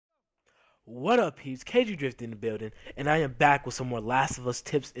What up, peeps? KgDrifty in the building, and I am back with some more Last of Us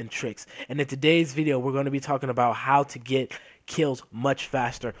tips and tricks. And in today's video, we're going to be talking about how to get kills much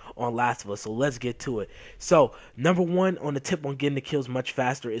faster on Last of Us. So let's get to it. So number one on the tip on getting the kills much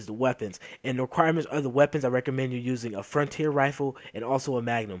faster is the weapons. And the requirements of the weapons, I recommend you using a Frontier rifle and also a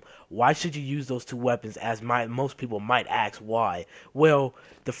Magnum. Why should you use those two weapons? As most people might ask why. Well,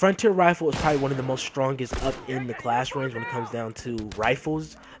 the Frontier rifle is probably one of the most strongest up in the class range when it comes down to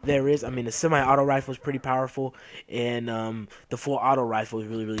rifles there is. I mean, the semi-auto rifle is pretty powerful, and the full auto rifle is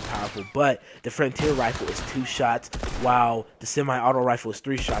really, really powerful. But the Frontier rifle is 2 shots, while the semi-auto rifle is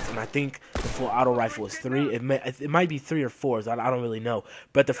 3 shots, and I think the full auto rifle is 3. It might be 3 or 4. I don't really know.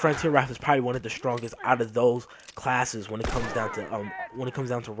 But the Frontier rifle is probably one of the strongest out of those classes when it comes down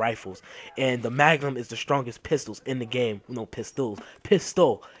to rifles. And the Magnum is the strongest pistols in the game. No, pistol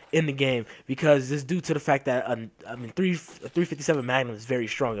in the game, because it's due to the fact that a 357 Magnum is very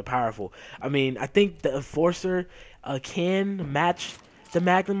strong and powerful. I mean, I think the Enforcer can match the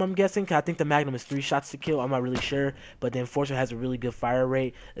Magnum, I'm guessing, because I think the Magnum is 3 shots to kill. I'm not really sure, but the Enforcer has a really good fire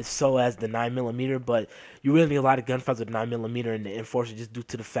rate, so as the 9mm, but you really need a lot of gunfights with 9mm and the Enforcer just due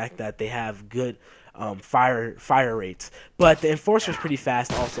to the fact that they have good fire rates. But the Enforcer is pretty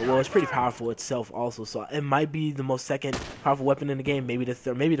fast also. Well, it's pretty powerful itself also, so it might be the most second powerful weapon in the game, maybe the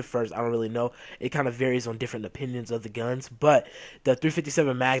third, maybe the first, I don't really know. It kind of varies on different opinions of the guns, but the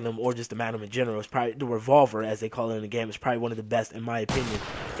 357 Magnum, or just the Magnum in general, is probably the revolver as they call it in the game, is probably one of the best in my opinion.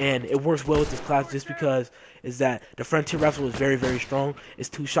 And it works well with this class just because is that the Frontier rifle is very, very strong. It's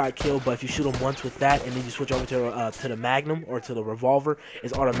 2-shot kill, but if you shoot them once with that and then you switch over to the Magnum or to the revolver,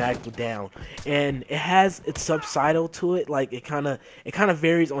 it's automatically down. And it has its subtitle to it, like it kind of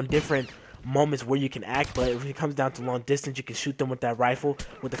varies on different moments where you can act, but if it comes down to long distance, you can shoot them with that rifle,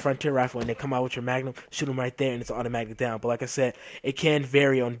 with the Frontier rifle, and they come out with your Magnum, shoot them right there, and it's automatically down. But like I said, it can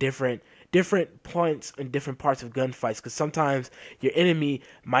vary on different points in different parts of gunfights, because sometimes your enemy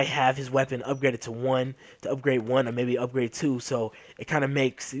might have his weapon upgraded to upgrade 1 or maybe upgrade 2, so it kind of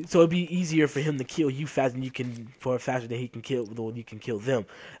makes it'd be easier for him to kill you faster than he can kill them,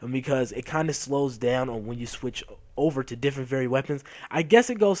 and because it kind of slows down on when you switch over to different weapons. I guess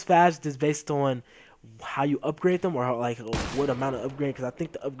it goes fast just based on how you upgrade them, or what amount of upgrade, because I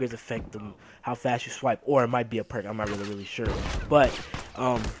think the upgrades affect them how fast you swipe, or it might be a perk. I'm not really sure, but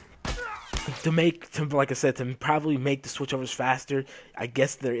like I said, to probably make the switchovers faster, I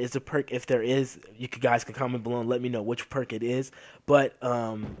guess there is a perk. If there is, you guys can comment below and let me know which perk it is. But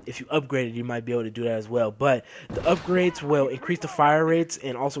if you upgrade it, you might be able to do that as well. But the upgrades will increase the fire rates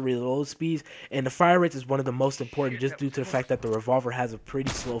and also reload speeds. And the fire rates is one of the most important, just due to the fact that the revolver has a pretty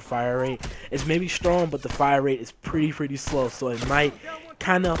slow fire rate. It's maybe strong, but the fire rate is pretty slow, so it might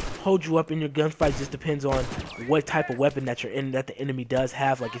kind of hold you up in your gunfight. Just depends on what type of weapon that the enemy does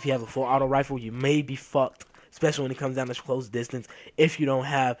have. Like if you have a full auto rifle, you may be fucked, especially when it comes down to close distance, if you don't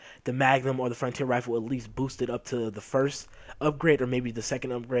have the Magnum or the Frontier rifle at least boosted up to the first upgrade or maybe the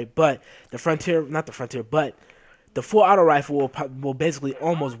second upgrade. But the full auto rifle will basically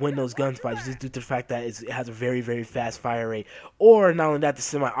almost win those gunfights, just due to the fact that it has a very fast fire rate. Or not only that, the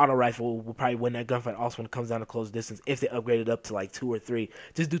semi-auto rifle will probably win that gunfight also when it comes down to close distance, if they upgrade it up to like 2 or 3,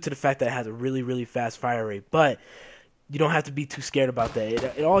 just due to the fact that it has a really fast fire rate. But you don't have to be too scared about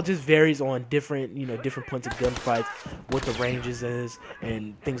that. It all just varies on different points of gunfights, what the ranges is,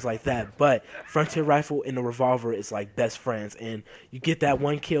 and things like that. But Frontier rifle and the revolver is like best friends, and you get that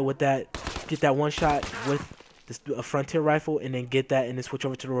one kill with that, get that one shot with a Frontier rifle, and then get that and then switch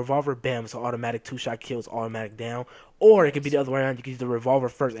over to the revolver, bam, it's an automatic 2-shot kill, it's automatic down. Or it could be the other way around, you can use the revolver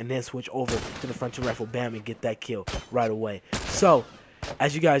first and then switch over to the Frontier rifle, bam, and get that kill right away. So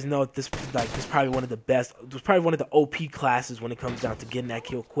as you guys know, this is probably one of the best. It was probably one of the OP classes when it comes down to getting that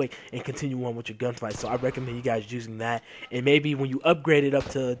kill quick and continue on with your gunfight. So I recommend you guys using that. And maybe when you upgrade it up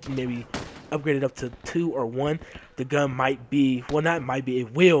to 2 or 1, the gun might be, well, not might be,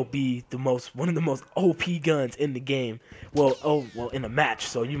 it will be one of the most OP guns in the game. Well, in a match.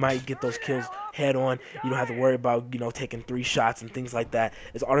 So you might get those kills head on. You don't have to worry about taking 3 shots and things like that.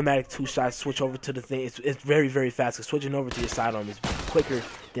 It's automatic 2 shots. Switch over to the thing. It's very fast. Cause switching over to your sidearm is quicker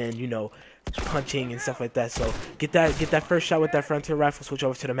than punching and stuff like that. So get that first shot with that Frontier rifle, switch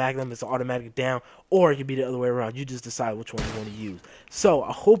over to the Magnum, it's an automatic down, or it can be the other way around. You just decide which one you want to use. So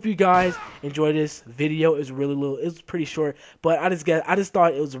I hope you guys enjoyed this video. It was pretty short, but I just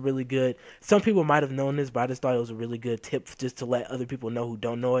thought it was a really good, some people might have known this, but I just thought it was a really good tip just to let other people know who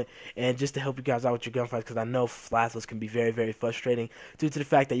don't know it, and just to help you guys out with your gunfights, because I know Last of Us can be very frustrating due to the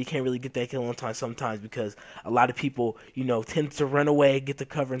fact that you can't really get that kill on time sometimes, because a lot of people tend to run away, get the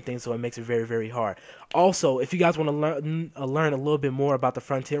cover and things, so it makes it very hard. Also, if you guys want to learn a little bit more about the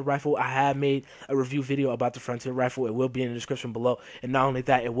Frontier rifle, I have made a review video about the Frontier rifle. It will be in the description below, and not only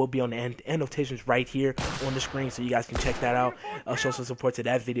that, it will be on the annotations right here on the screen, so you guys can check that out. I'll show some support to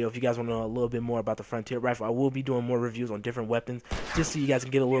that video if you guys want to know a little bit more about the Frontier rifle. I will be doing more reviews on different weapons, just so you guys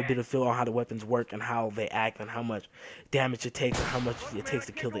can get a little bit of feel on how the weapons work and how they act and how much damage it takes and how much it takes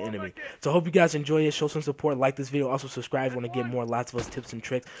to kill the enemy. So I hope you guys enjoy it. Show some support, like this video, also subscribe if you want to get more Last of Us tips and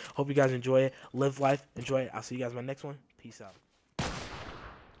tricks. Hope you guys enjoy it. Live life, enjoy it. I'll see you guys in my next one. Peace out.